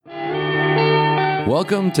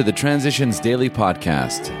Welcome to the Transitions Daily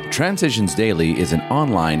podcast. Transitions Daily is an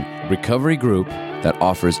online recovery group that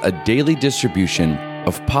offers a daily distribution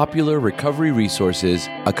of popular recovery resources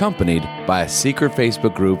accompanied by a secret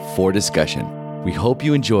Facebook group for discussion. We hope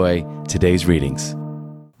you enjoy today's readings.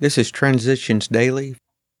 This is Transitions Daily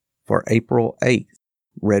for April 8th,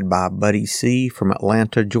 read by Buddy C. from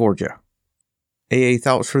Atlanta, Georgia. AA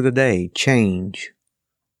Thoughts for the Day, Change.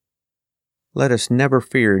 Let us never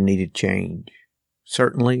fear needed change.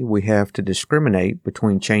 Certainly, we have to discriminate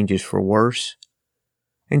between changes for worse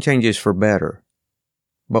and changes for better.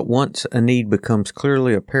 But once a need becomes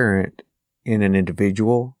clearly apparent in an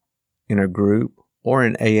individual, in a group, or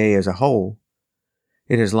in AA as a whole,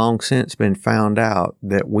 it has long since been found out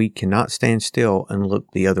that we cannot stand still and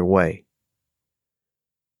look the other way.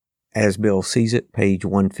 As Bill Sees It, page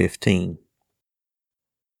 115.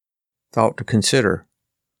 Thought to consider.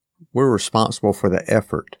 We're responsible for the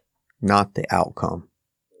effort, not the outcome.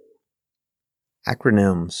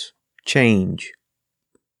 Acronyms. Change.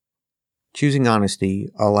 Choosing honesty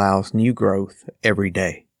allows new growth every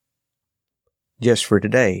day. Just for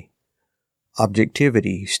today.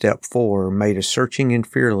 Objectivity, step 4, made a searching and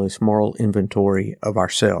fearless moral inventory of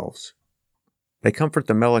ourselves. They comfort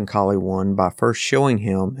the melancholy one by first showing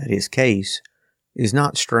him that his case is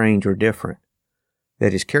not strange or different,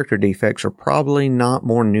 that his character defects are probably not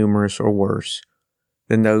more numerous or worse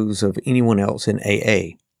than those of anyone else in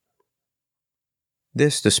AA.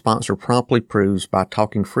 This the sponsor promptly proves by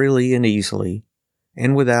talking freely and easily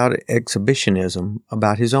and without exhibitionism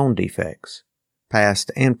about his own defects,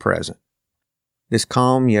 past and present. This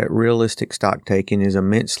calm yet realistic stock-taking is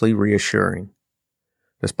immensely reassuring.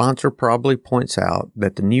 The sponsor probably points out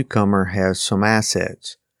that the newcomer has some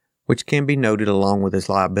assets, which can be noted along with his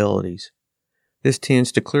liabilities. This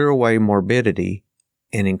tends to clear away morbidity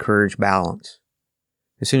and encourage balance.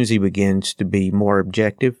 As soon as he begins to be more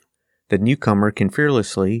objective, the newcomer can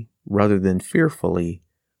fearlessly, rather than fearfully,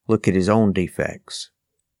 look at his own defects.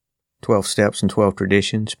 12 Steps and 12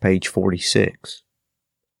 Traditions, page 46.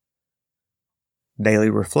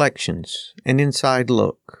 Daily Reflections, an inside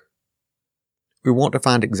look. We want to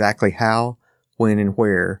find exactly how, when, and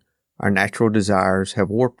where our natural desires have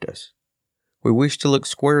warped us. We wish to look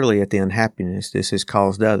squarely at the unhappiness this has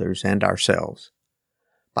caused others and ourselves.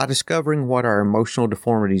 By discovering what our emotional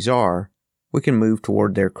deformities are, we can move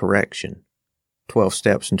toward their correction. 12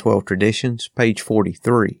 Steps and 12 Traditions, page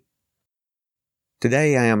 43.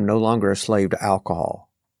 Today I am no longer a slave to alcohol,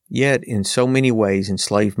 yet in so many ways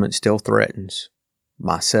enslavement still threatens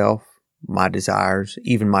myself, my desires,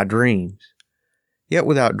 even my dreams. Yet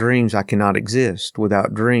without dreams I cannot exist.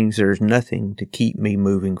 Without dreams there is nothing to keep me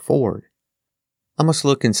moving forward. I must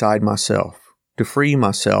look inside myself. To free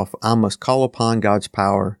myself, I must call upon God's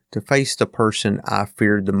power to face the person I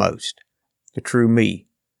feared the most, the true me,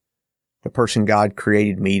 the person God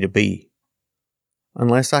created me to be.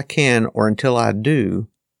 Unless I can, or until I do,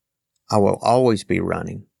 I will always be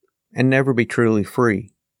running and never be truly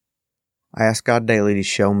free. I ask God daily to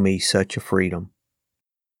show me such a freedom.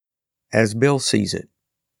 As Bill Sees It,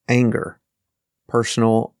 anger,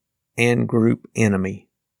 personal and group enemy.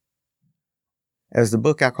 As the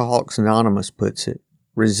book Alcoholics Anonymous puts it,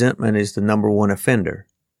 resentment is the number one offender.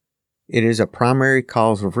 It is a primary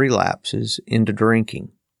cause of relapses into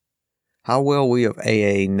drinking. How well we of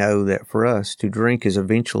AA know that for us to drink is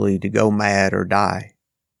eventually to go mad or die.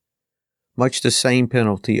 Much the same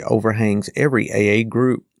penalty overhangs every AA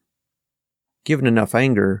group. Given enough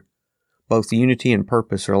anger, both unity and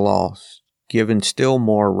purpose are lost. Given still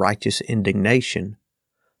more righteous indignation,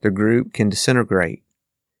 the group can disintegrate.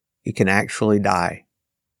 It can actually die.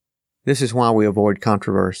 This is why we avoid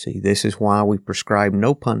controversy. This is why we prescribe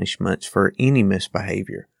no punishments for any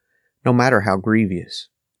misbehavior, no matter how grievous.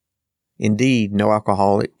 Indeed, no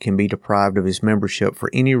alcoholic can be deprived of his membership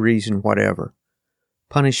for any reason whatever.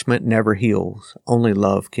 Punishment never heals. Only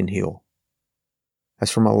love can heal.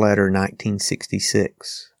 That's from a letter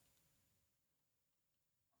 1966.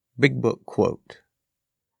 Big Book quote.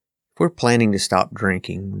 If we're planning to stop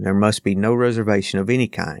drinking, there must be no reservation of any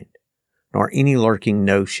kind, nor any lurking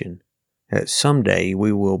notion that someday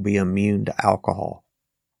we will be immune to alcohol.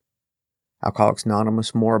 Alcoholics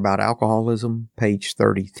Anonymous, More About Alcoholism, page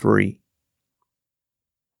 33.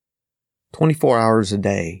 24 hours a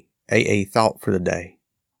day, AA Thought for the Day.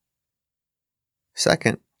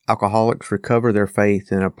 Second, alcoholics recover their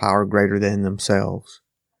faith in a power greater than themselves.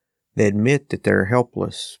 They admit that they're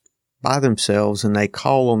helpless by themselves and they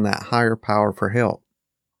call on that higher power for help.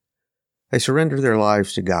 They surrender their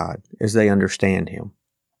lives to God as they understand Him.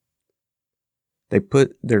 They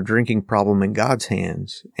put their drinking problem in God's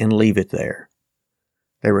hands and leave it there.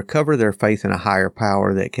 They recover their faith in a higher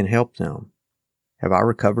power that can help them. Have I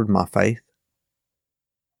recovered my faith?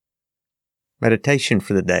 Meditation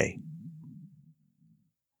for the day.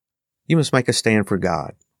 You must make a stand for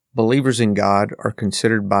God. Believers in God are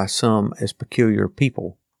considered by some as peculiar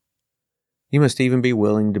people. You must even be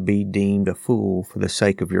willing to be deemed a fool for the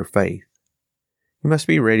sake of your faith. You must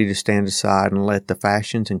be ready to stand aside and let the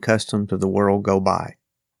fashions and customs of the world go by,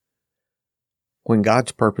 when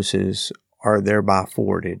God's purposes are thereby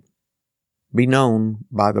forwarded. Be known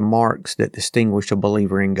by the marks that distinguish a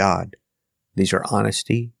believer in God. These are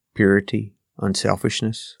honesty, purity,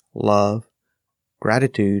 unselfishness, love,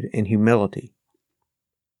 gratitude, and humility.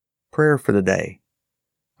 Prayer for the day.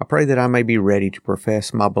 I pray that I may be ready to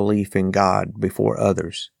profess my belief in God before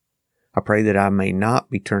others. I pray that I may not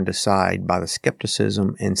be turned aside by the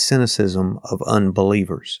skepticism and cynicism of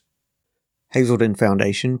unbelievers. Hazelden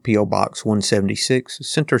Foundation, P.O. Box 176,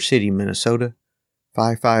 Center City, Minnesota,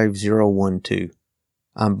 55012.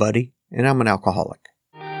 I'm Buddy, and I'm an alcoholic.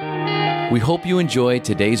 We hope you enjoyed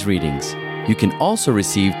today's readings. You can also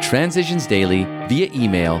receive Transitions Daily via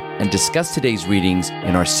email and discuss today's readings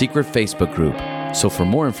in our secret Facebook group. So for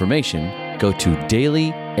more information, go to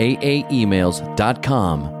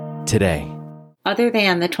dailyaaemails.com today. Other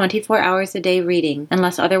than the 24 hours a day reading,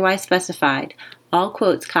 unless otherwise specified, all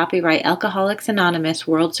quotes copyright Alcoholics Anonymous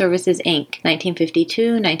World Services, Inc.,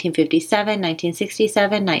 1952, 1957,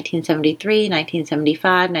 1967, 1973,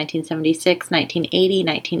 1975, 1976, 1980,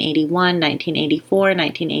 1981, 1984,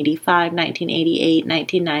 1985, 1988,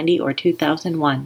 1990, or 2001.